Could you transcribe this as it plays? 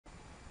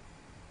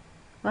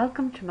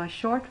Welcome to my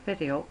short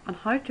video on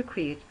how to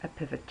create a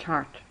pivot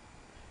chart.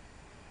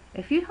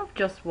 If you have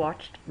just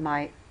watched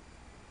my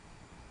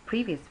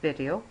previous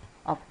video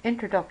of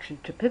Introduction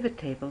to Pivot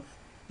Tables,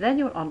 then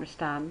you'll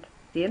understand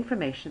the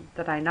information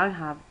that I now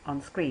have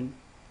on screen.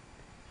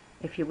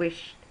 If you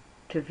wish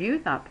to view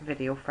that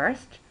video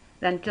first,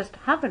 then just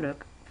have a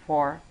look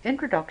for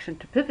Introduction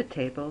to Pivot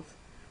Tables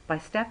by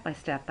Step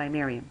by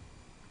Miriam.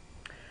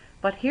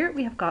 But here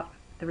we have got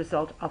the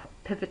result of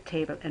pivot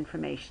table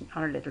information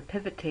on our little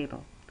pivot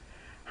table.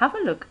 Have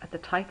a look at the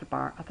title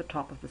bar at the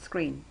top of the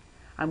screen.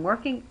 I'm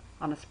working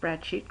on a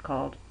spreadsheet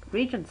called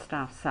Region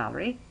Staff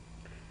Salary,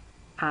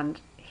 and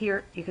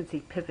here you can see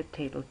Pivot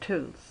Table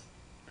Tools.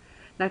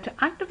 Now, to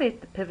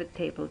activate the Pivot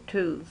Table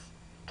Tools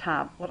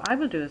tab, what I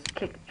will do is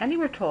click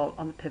anywhere at all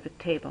on the pivot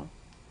table.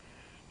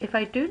 If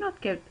I do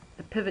not get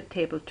the Pivot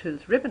Table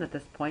Tools ribbon at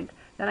this point,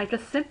 then I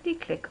just simply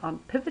click on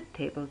Pivot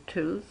Table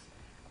Tools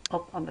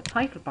up on the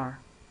title bar,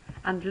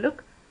 and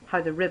look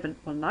how the ribbon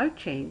will now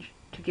change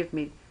to give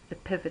me the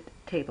pivot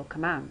table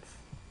commands.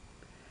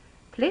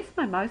 Place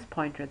my mouse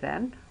pointer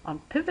then on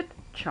Pivot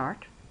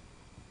Chart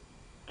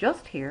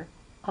just here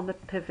on the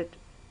Pivot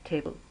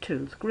Table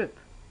Tools group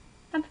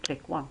and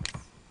click once.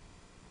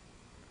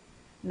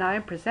 Now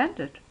I'm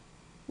presented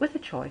with a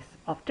choice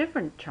of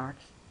different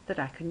charts that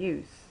I can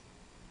use.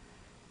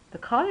 The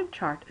column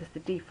chart is the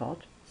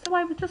default, so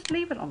I will just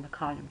leave it on the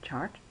column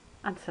chart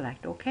and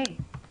select OK.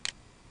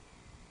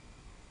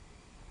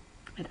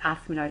 It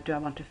asks me now, do I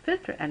want to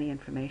filter any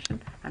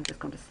information? I'm just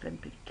going to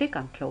simply click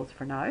on Close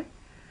for now.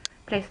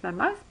 Place my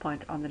mouse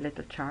pointer on the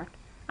little chart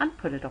and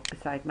put it up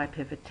beside my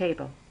pivot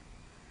table.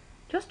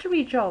 Just to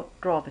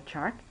redraw the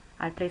chart,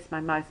 I'll place my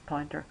mouse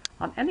pointer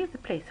on any of the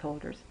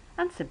placeholders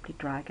and simply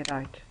drag it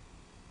out.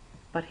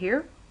 But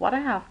here, what I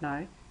have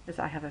now is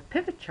I have a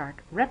pivot chart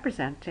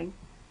representing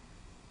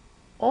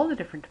all the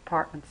different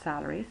department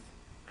salaries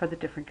for the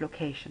different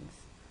locations.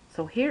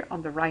 So here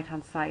on the right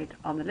hand side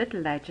on the little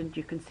legend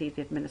you can see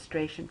the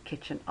administration,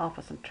 kitchen,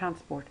 office and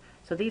transport.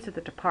 So these are the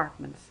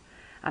departments,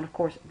 and of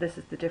course this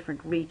is the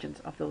different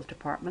regions of those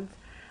departments,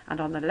 and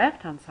on the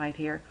left hand side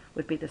here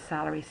would be the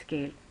salary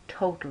scale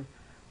total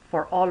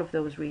for all of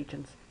those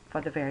regions for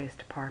the various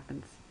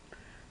departments.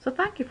 So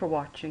thank you for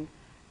watching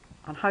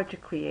on how to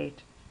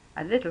create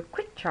a little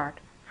quick chart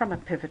from a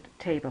pivot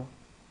table.